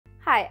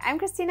Hi, I'm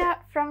Christina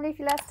from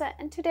Leafy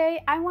and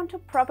today I want to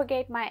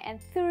propagate my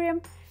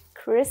Anthurium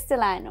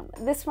Crystallinum.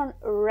 This one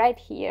right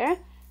here.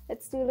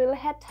 Let's do a little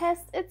head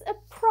test. It's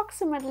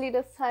approximately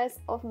the size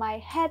of my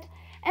head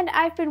and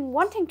I've been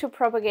wanting to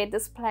propagate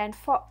this plant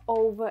for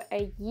over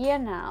a year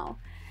now.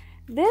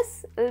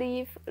 This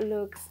leaf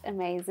looks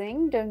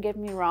amazing, don't get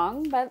me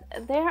wrong, but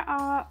there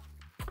are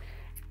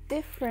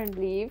different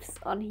leaves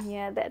on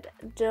here that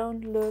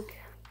don't look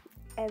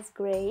as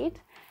great.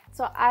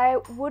 So I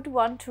would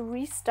want to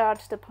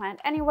restart the plant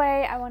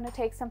anyway. I want to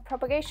take some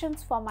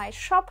propagations for my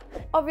shop.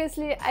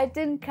 Obviously, I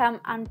didn't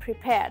come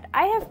unprepared.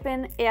 I have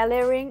been air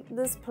layering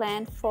this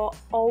plant for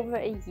over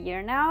a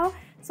year now.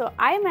 So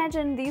I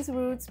imagine these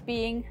roots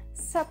being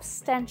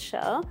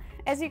substantial.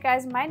 As you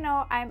guys might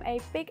know, I'm a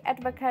big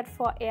advocate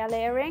for air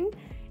layering.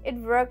 It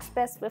works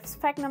best with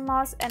sphagnum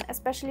moss and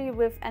especially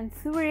with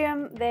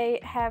Anthurium. They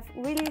have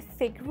really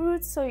thick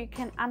roots, so you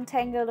can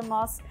untangle the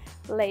moss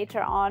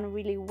later on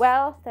really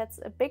well. That's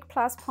a big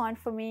plus point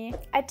for me.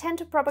 I tend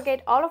to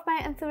propagate all of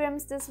my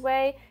Anthuriums this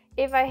way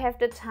if I have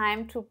the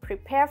time to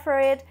prepare for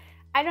it.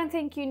 I don't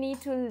think you need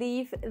to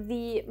leave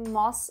the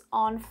moss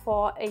on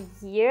for a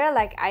year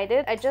like I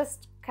did. I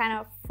just kind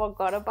of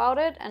forgot about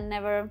it and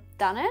never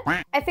done it.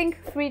 I think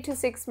 3 to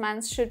 6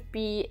 months should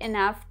be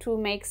enough to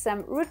make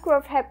some root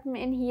growth happen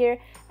in here,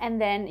 and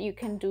then you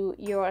can do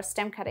your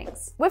stem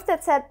cuttings. With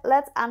that said,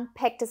 let's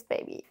unpack this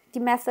baby. The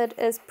method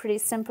is pretty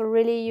simple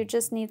really. You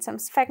just need some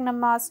sphagnum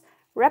moss,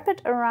 wrap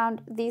it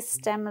around the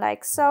stem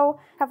like so,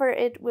 cover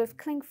it with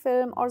cling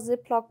film or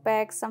Ziploc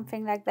bag,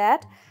 something like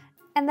that,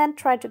 and then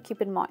try to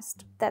keep it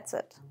moist. That's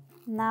it.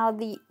 Now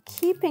the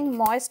keeping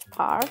moist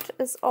part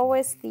is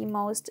always the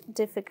most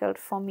difficult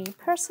for me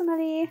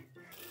personally.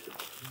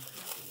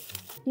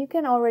 You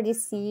can already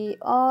see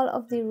all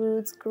of the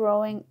roots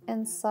growing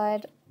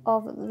inside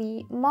of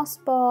the moss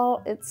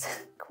ball. It's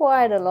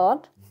quite a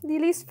lot. The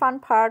least fun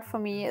part for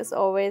me is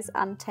always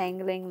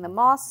untangling the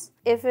moss.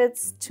 If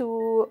it's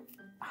too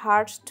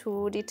hard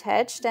to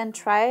detach, then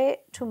try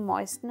to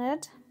moisten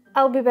it.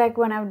 I'll be back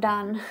when I'm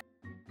done.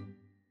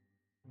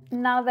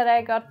 Now that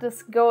I got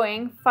this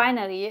going,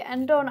 finally,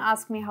 and don't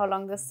ask me how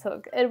long this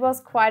took. It was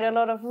quite a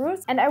lot of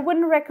roots and I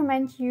wouldn't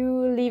recommend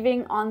you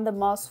leaving on the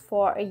moss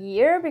for a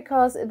year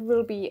because it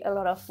will be a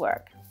lot of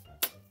work.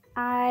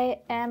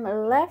 I am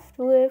left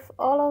with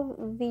all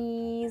of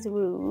these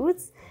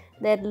roots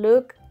that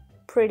look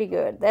pretty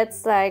good.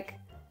 That's like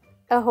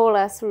a whole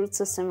ass root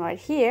system right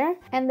here.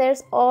 And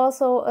there's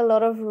also a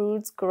lot of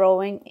roots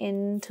growing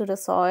into the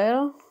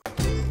soil.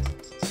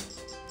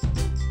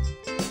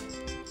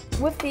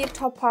 With the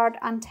top part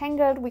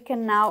untangled, we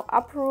can now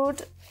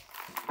uproot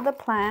the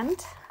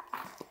plant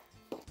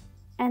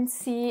and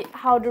see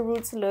how the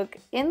roots look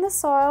in the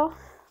soil.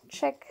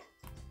 Check,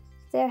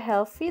 they're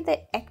healthy.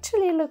 They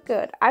actually look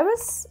good. I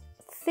was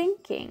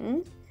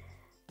thinking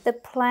the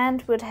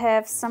plant would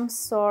have some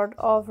sort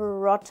of a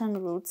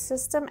rotten root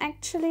system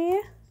actually,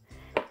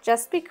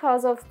 just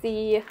because of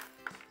the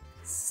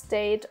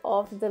state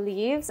of the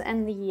leaves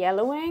and the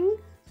yellowing.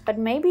 But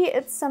maybe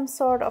it's some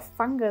sort of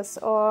fungus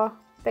or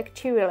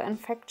bacterial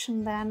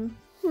infection then.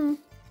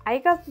 I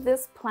got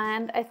this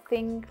plant I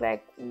think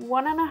like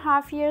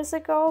 1.5 years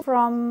ago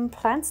from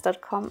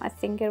plants.com, I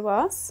think it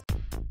was.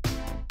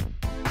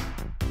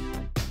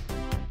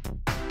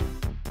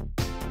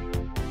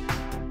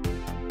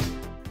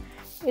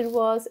 It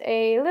was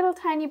a little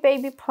tiny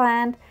baby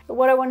plant. But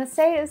what I want to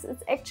say is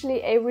it's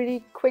actually a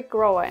really quick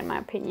grower in my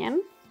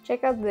opinion.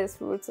 Check out this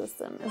root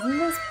system. Isn't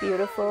this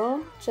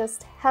beautiful?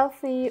 Just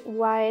healthy,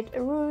 white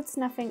roots,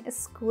 nothing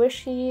is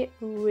squishy,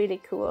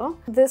 really cool.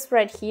 This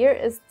right here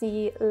is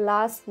the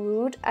last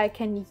root I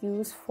can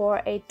use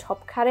for a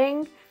top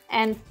cutting.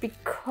 And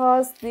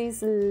because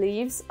these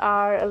leaves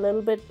are a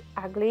little bit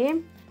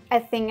ugly, I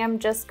think I'm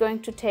just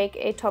going to take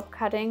a top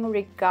cutting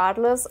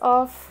regardless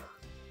of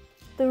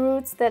the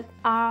roots that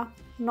are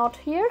not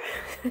here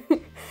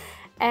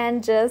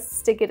and just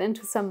stick it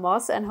into some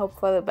moss and hope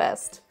for the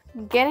best.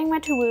 Getting my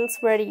tools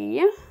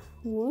ready.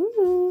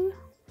 Woo.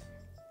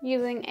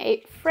 Using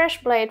a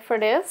fresh blade for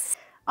this.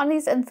 On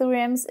these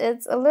Anthuriums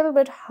it's a little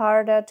bit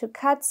harder to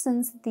cut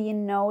since the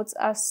nodes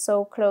are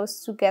so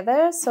close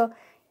together. So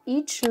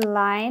each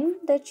line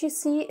that you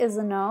see is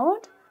a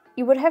node.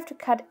 You would have to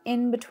cut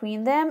in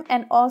between them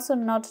and also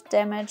not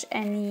damage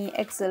any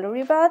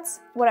auxiliary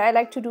buds. What I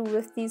like to do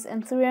with these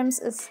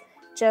Anthuriums is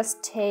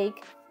just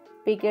take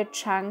bigger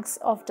chunks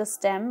of the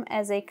stem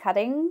as a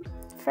cutting.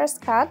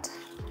 First cut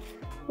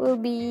will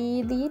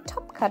be the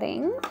top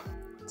cutting,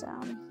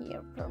 down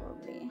here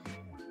probably.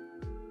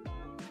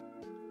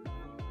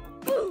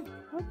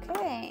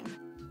 Okay.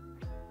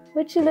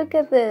 Would you look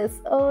at this?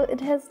 Oh,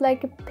 it has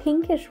like a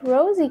pinkish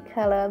rosy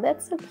color.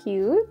 That's so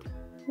cute.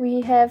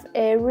 We have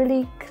a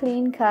really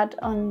clean cut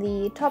on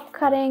the top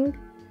cutting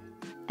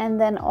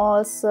and then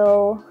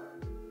also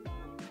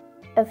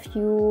a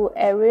few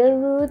aerial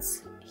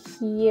roots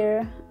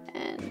here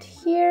and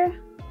here.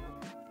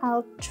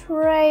 I'll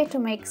try to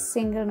make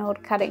single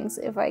node cuttings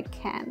if I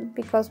can,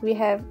 because we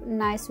have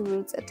nice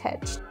roots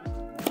attached.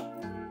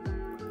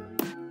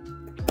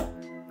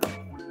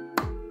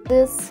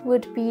 this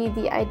would be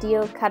the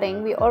ideal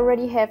cutting. We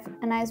already have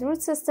a nice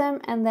root system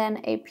and then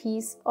a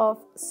piece of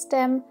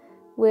stem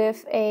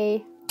with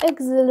a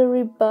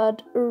auxiliary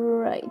bud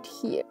right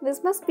here.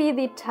 This must be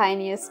the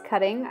tiniest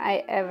cutting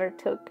I ever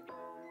took.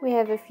 We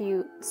have a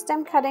few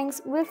stem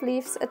cuttings with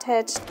leaves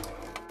attached.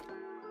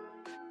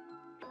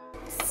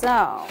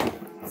 So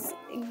let's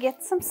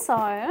get some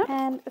soil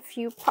and a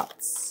few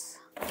pots.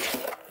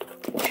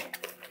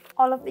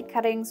 All of the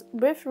cuttings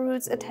with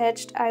roots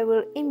attached I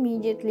will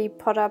immediately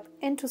pot up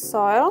into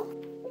soil.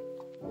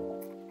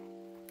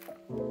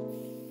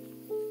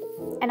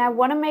 And I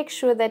want to make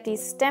sure that the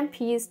stem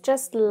piece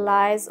just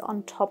lies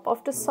on top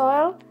of the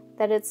soil,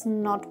 that it's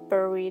not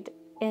buried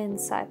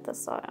inside the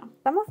soil.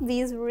 Some of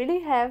these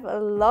really have a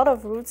lot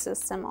of root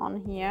system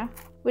on here,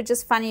 which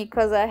is funny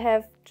because I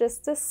have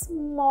just the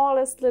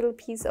smallest little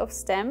piece of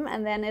stem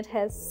and then it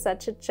has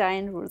such a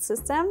giant root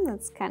system.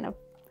 That's kind of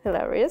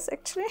hilarious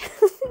actually.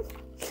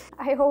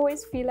 I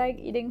always feel like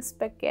eating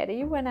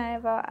spaghetti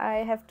whenever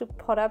I have to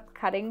pot up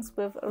cuttings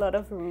with a lot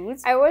of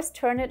roots. I always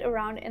turn it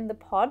around in the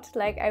pot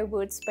like I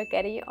would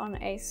spaghetti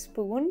on a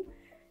spoon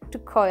to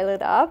coil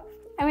it up.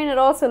 I mean, it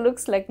also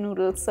looks like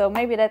noodles, so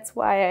maybe that's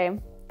why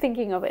I'm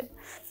thinking of it.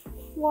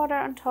 Water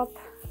on top.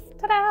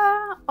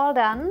 Ta-da! All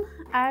done.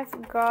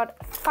 I've got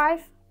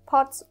 5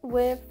 pots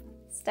with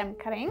stem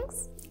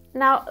cuttings.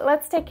 Now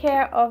let's take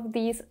care of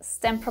these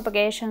stem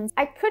propagations.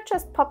 I could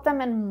just pop them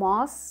in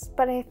moss,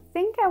 but I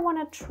think I want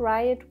to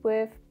try it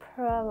with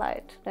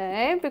perlite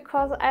today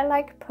because I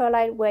like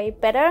perlite way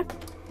better.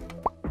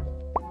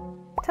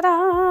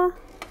 Ta-da!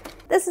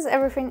 This is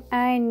everything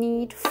I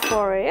need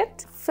for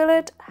it. Fill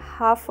it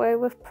halfway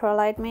with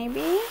perlite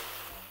maybe.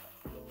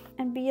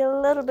 And be a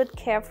little bit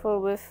careful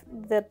with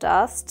the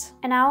dust.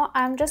 And now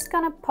I'm just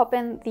gonna pop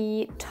in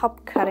the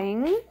top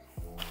cutting.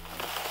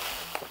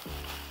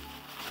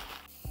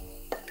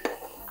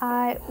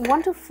 I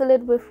want to fill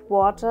it with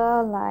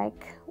water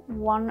like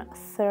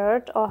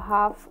 1/3 or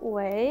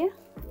halfway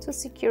to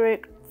secure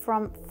it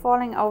from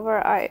falling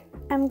over. I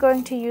am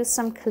going to use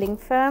some cling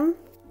film.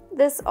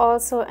 This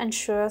also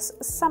ensures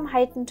some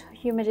heightened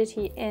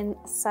humidity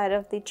inside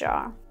of the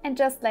jar. And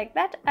just like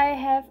that, I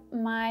have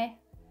my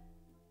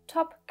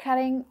top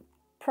cutting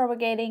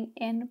propagating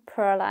in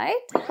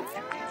perlite.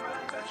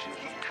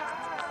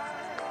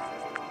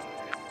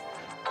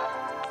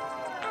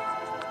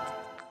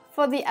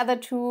 For the other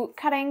 2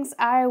 cuttings,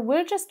 I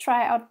will just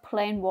try out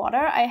plain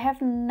water. I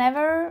have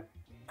never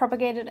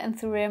propagated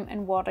Anthurium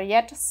in water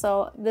yet,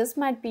 so this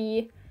might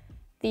be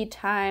the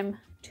time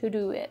to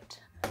do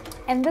it.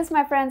 And this,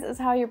 my friends, is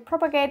how you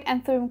propagate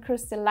Anthurium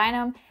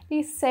crystallinum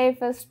the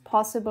safest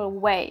possible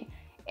way.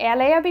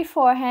 Airlayer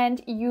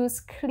beforehand,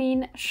 use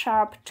clean,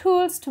 sharp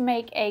tools to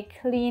make a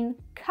clean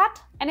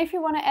cut. And if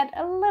you want to add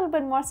a little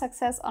bit more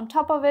success on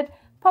top of it,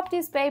 pop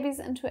these babies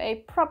into a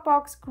prop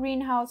box,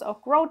 greenhouse or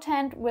grow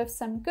tent with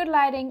some good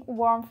lighting,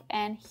 warmth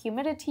and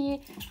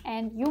humidity,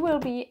 and you will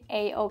be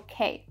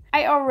a-okay.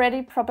 I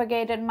already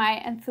propagated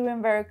my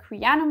Anthurium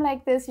verrucoianum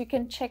like this. You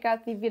can check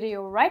out the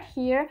video right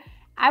here.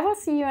 I will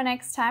see you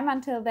next time.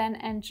 Until then,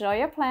 enjoy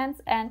your plants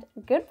and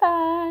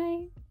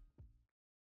goodbye!